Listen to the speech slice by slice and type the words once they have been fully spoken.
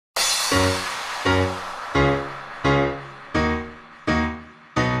I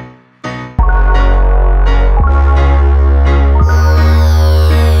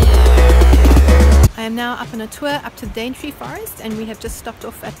am now up on a tour up to Daintree Forest, and we have just stopped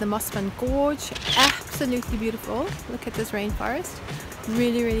off at the Mossman Gorge. Absolutely beautiful. Look at this rainforest.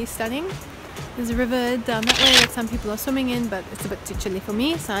 Really stunning. There's a river down that way that some people are swimming in, but it's a bit too chilly for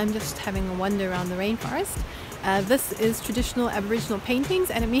me, so I'm just having a wander around the rainforest. This is traditional Aboriginal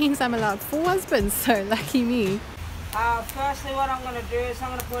paintings, and it means I'm allowed 4 husbands, so lucky me. Firstly, what I'm going to do is I'm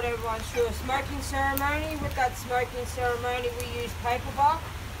going to put everyone through a smoking ceremony. With that smoking ceremony, we use paper bark.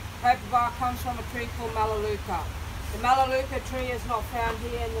 Paper bark comes from a tree called Melaleuca. The Melaleuca tree is not found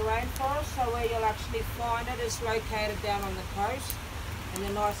here in the rainforest, so where you'll actually find it is located down on the coast in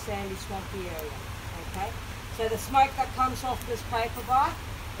the nice sandy swampy area. Okay, so the smoke that comes off this paper bark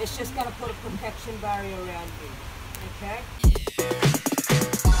is just going to put a protection barrier around you. Okay.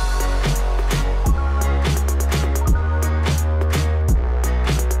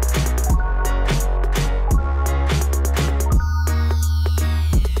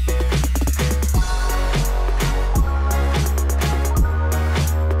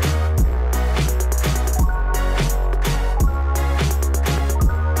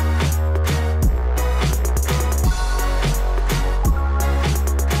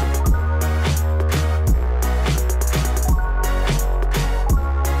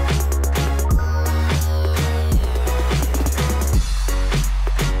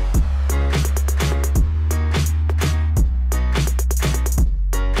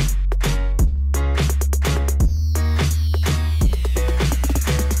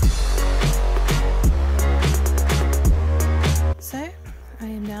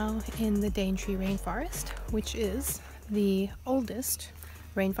 In the Daintree Rainforest, which is the oldest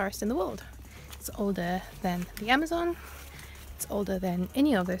rainforest in the world. It's older than the Amazon, it's older than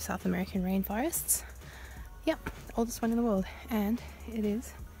any of those South American rainforests. Yep, oldest one in the world, and it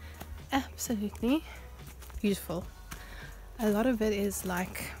is absolutely beautiful. A lot of it is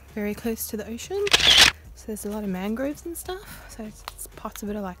like very close to the ocean, so there's a lot of mangroves and stuff, so it's parts of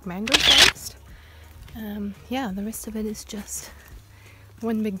it are like mangrove forest. Yeah, the rest of it is just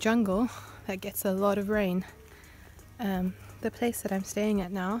one big jungle that gets a lot of rain. The place that I'm staying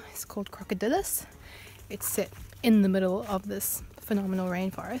at now is called Crocodile. It's set in the middle of this phenomenal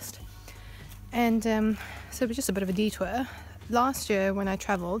rainforest, and so just a bit of a detour. Last year when I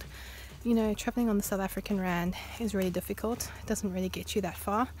traveled, you know, traveling on the South African Rand is really difficult. It doesn't really get you that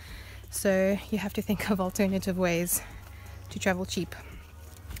far, so you have to think of alternative ways to travel cheap.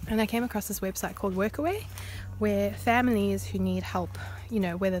 And I came across this website called Workaway, where families who need help, you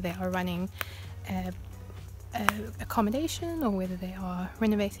know, whether they are running accommodation or whether they are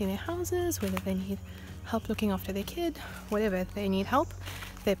renovating their houses, whether they need help looking after their kid, whatever they need help,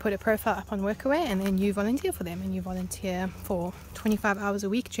 they put a profile up on Workaway, and then you volunteer for them, and you volunteer for 25 hours a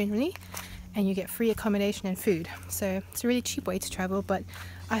week generally, and you get free accommodation and food. So it's a really cheap way to travel, but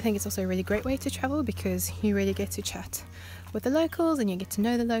I think it's also a really great way to travel because you really get to chat with the locals, and you get to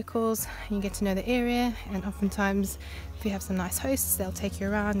know the locals, and you get to know the area, and oftentimes if you have some nice hosts, they'll take you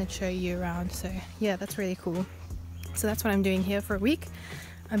around and show you around. So yeah, that's really cool. So that's what I'm doing here for a week.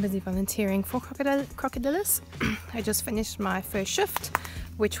 I'm busy volunteering for Crocodiles. I just finished my first shift,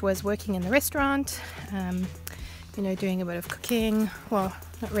 which was working in the restaurant, you know, doing a bit of cooking, well,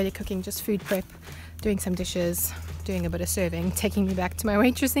 not really cooking, just food prep, doing some dishes, doing a bit of serving, taking me back to my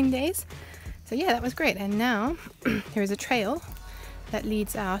waitressing days. So yeah, that was great. And now there is a trail that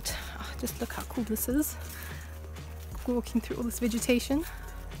leads out. Oh, just look how cool this is, walking through all this vegetation.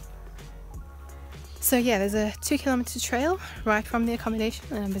 So yeah, there's a 2-kilometer trail right from the accommodation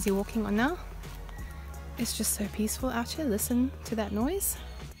that I'm busy walking on now. It's just so peaceful out here. Listen to that noise.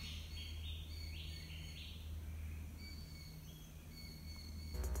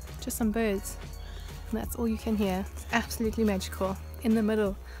 Just some birds, and that's all you can hear. It's absolutely magical in the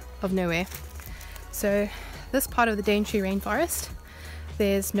middle of nowhere. So this part of the Daintree Rainforest,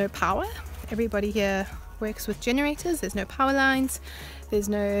 there's no power. Everybody here works with generators. There's no power lines, there's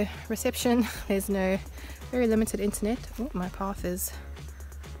no reception, there's no, very limited internet. Oh, my path is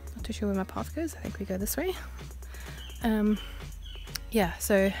not too sure where my path goes. I think we go this way. Yeah,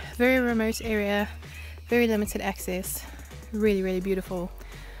 so very remote area, very limited access, really beautiful.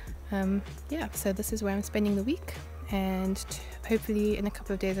 Yeah, so this is where I'm spending the week, and hopefully in a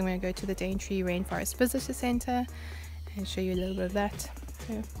couple of days I'm going to go to the Daintree Rainforest Visitor Center and show you a little bit of that.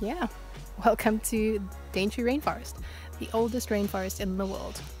 So yeah, welcome to Daintree Rainforest, the oldest rainforest in the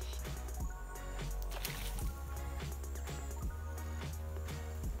world.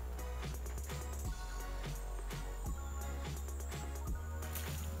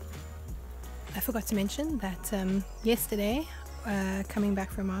 I forgot to mention that yesterday, coming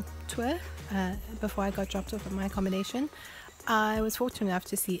back from our tour, before I got dropped off at my accommodation, I was fortunate enough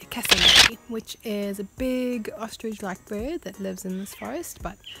to see a cassowary, which is a big ostrich-like bird that lives in this forest,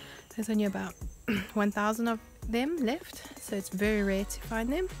 but there's only about 1,000 of them left, so it's very rare to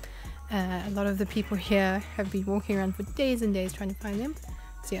find them. A lot of the people here have been walking around for days and days trying to find them,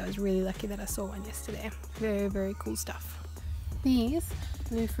 so yeah, I was really lucky that I saw one yesterday. Very, very cool stuff. These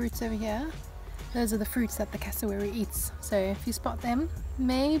blue fruits over here, those are the fruits that the cassowary eats, so if you spot them,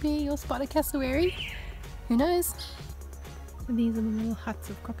 maybe you'll spot a cassowary, who knows. So these are the little huts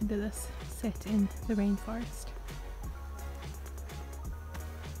of crocodiles set in the rainforest.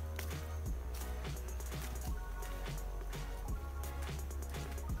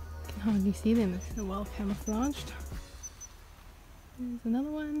 You can hardly see them if they're well camouflaged. There's another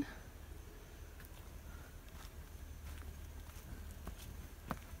one.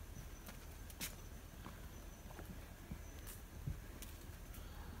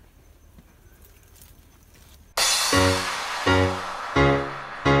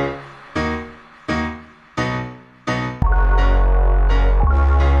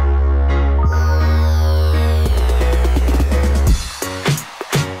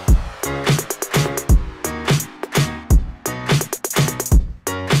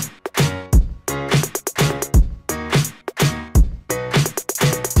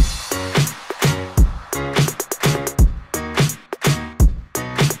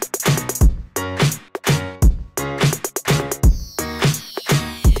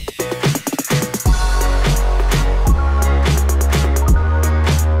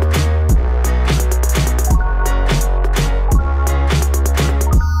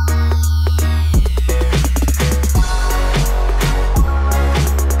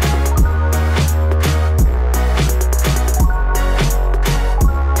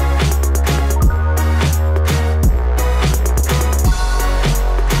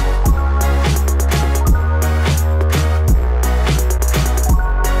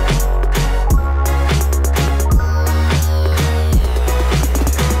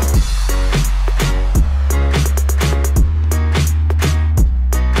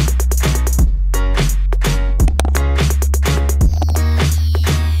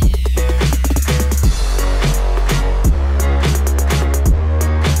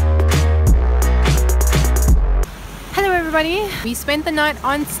 We spent the night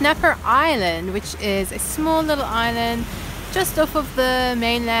on Snapper Island, which is a small little island just off of the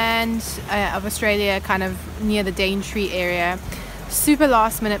mainland of Australia, kind of near the Daintree area. Super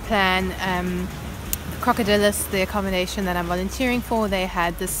last minute plan. Crocodilis, the accommodation that I'm volunteering for, they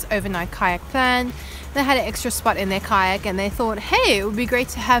had this overnight kayak plan. They had an extra spot in their kayak and they thought, hey, it would be great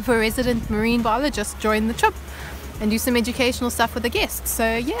to have a resident marine biologist join the trip and do some educational stuff with the guests.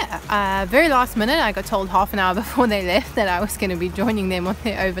 So yeah, very last minute, I got told half an hour before they left that I was going to be joining them on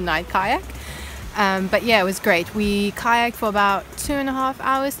their overnight kayak. But yeah, it was great. We kayaked for about 2.5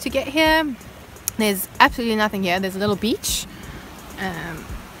 hours to get here. There's absolutely nothing here. There's a little beach,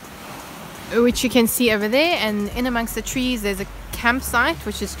 which you can see over there, and in amongst the trees there's a campsite,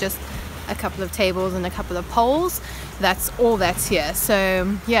 which is just a couple of tables and a couple of poles. That's all that's here.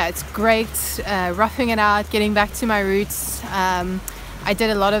 So yeah, it's great roughing it out, getting back to my roots. I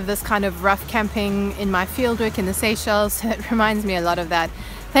did a lot of this kind of rough camping in my fieldwork in the Seychelles, so it reminds me a lot of that.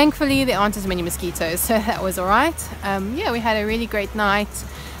 Thankfully there aren't as many mosquitoes, so that was alright. Yeah, we had a really great night.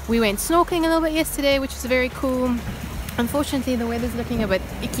 We went snorkeling a little bit yesterday, which was very cool. Unfortunately the weather's looking a bit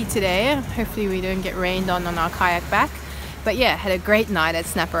icky today. Hopefully we don't get rained on our kayak back. But yeah, had a great night at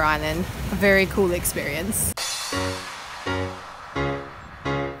Snapper Island. A very cool experience.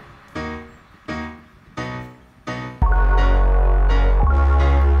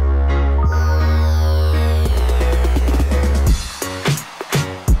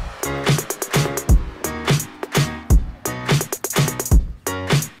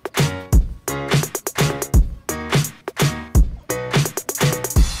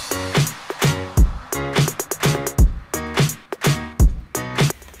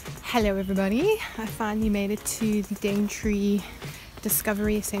 Hello everybody, I finally made it to the Daintree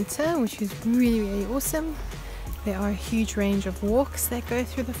Discovery Centre, which is really awesome. There are a huge range of walks that go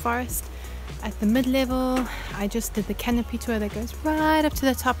through the forest. At the mid-level, I just did the canopy tour that goes right up to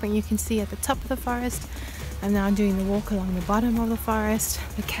the top, and you can see at the top of the forest. I'm now doing the walk along the bottom of the forest,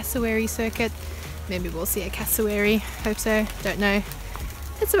 the cassowary circuit. Maybe we'll see a cassowary, hope so, don't know.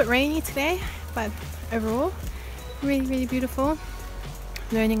 It's a bit rainy today, but overall, really beautiful.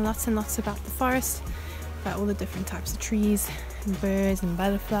 Learning lots and lots about the forest, about all the different types of trees and birds and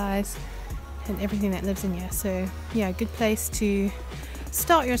butterflies and everything that lives in here. So yeah, a good place to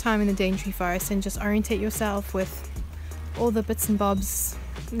start your time in the Daintree Forest and just orientate yourself with all the bits and bobs.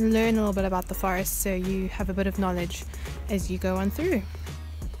 Learn a little bit about the forest so you have a bit of knowledge as you go on through.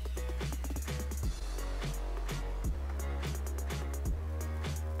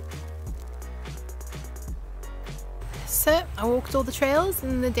 So I walked all the trails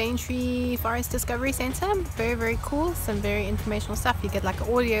in the Daintree Forest Discovery Centre. Very, very cool. Some very informational stuff. You get like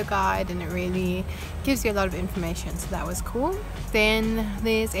an audio guide and it really gives you a lot of information, so that was cool. Then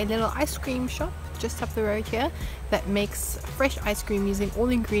there's a little ice cream shop just up the road here that makes fresh ice cream using all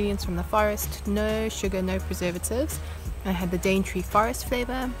ingredients from the forest. No sugar, no preservatives. I had the Daintree Forest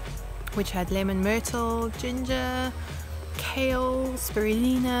flavour, which had lemon, myrtle, ginger, kale,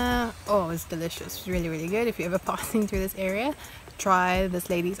 spirulina. Oh, it was delicious. It was really, really good. If you're ever passing through this area, try this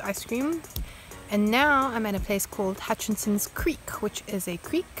lady's ice cream. And now I'm at a place called Hutchinson's Creek, which is a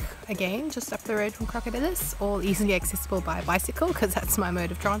creek, again, just up the road from Crocodilis, all easily accessible by bicycle because that's my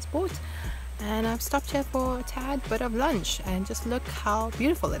mode of transport. And I've stopped here for a tad bit of lunch, and just look how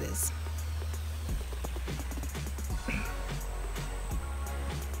beautiful it is.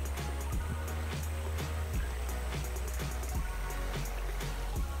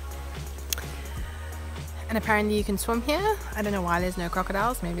 And apparently you can swim here. I don't know why there's no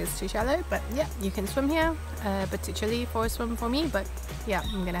crocodiles, maybe it's too shallow, but yeah, you can swim here. A bit too chilly for a swim for me, but yeah,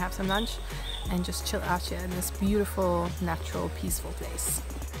 I'm gonna have some lunch and just chill out here in this beautiful, natural, peaceful place.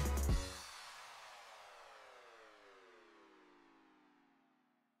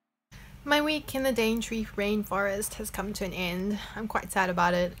 My week in the Daintree Rainforest has come to an end. I'm quite sad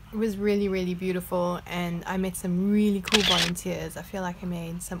about it. It was really, really beautiful and I met some really cool volunteers. I feel like I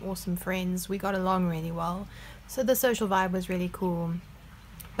made some awesome friends. We got along really well. So the social vibe was really cool.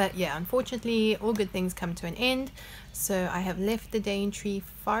 But yeah, unfortunately, all good things come to an end. So I have left the Daintree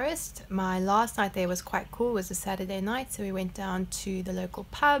Forest. My last night there was quite cool. It was a Saturday night, so we went down to the local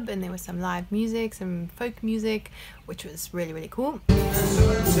pub and there was some live music, some folk music, which was really, really cool.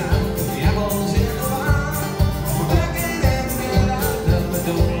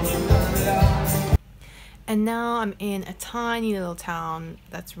 And now I'm in a tiny little town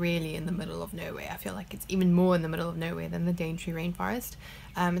that's really in the middle of nowhere. I feel like it's even more in the middle of nowhere than the Daintree Rainforest.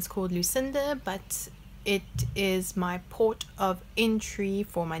 It's called Lucinda, but it is my port of entry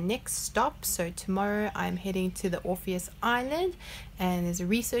for my next stop. So tomorrow I'm heading to the Orpheus Island, and there's a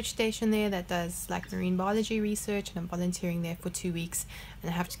research station there that does like marine biology research, and I'm volunteering there for 2 weeks, and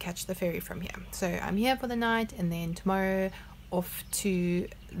I have to catch the ferry from here. So I'm here for the night, and then tomorrow off to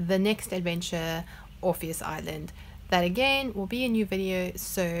the next adventure, Orpheus Island. That again will be a new video,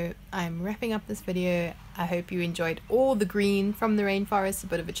 so I'm wrapping up this video. I hope you enjoyed all the green from the rainforest, a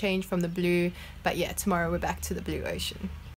bit of a change from the blue, but yeah, tomorrow we're back to the blue ocean.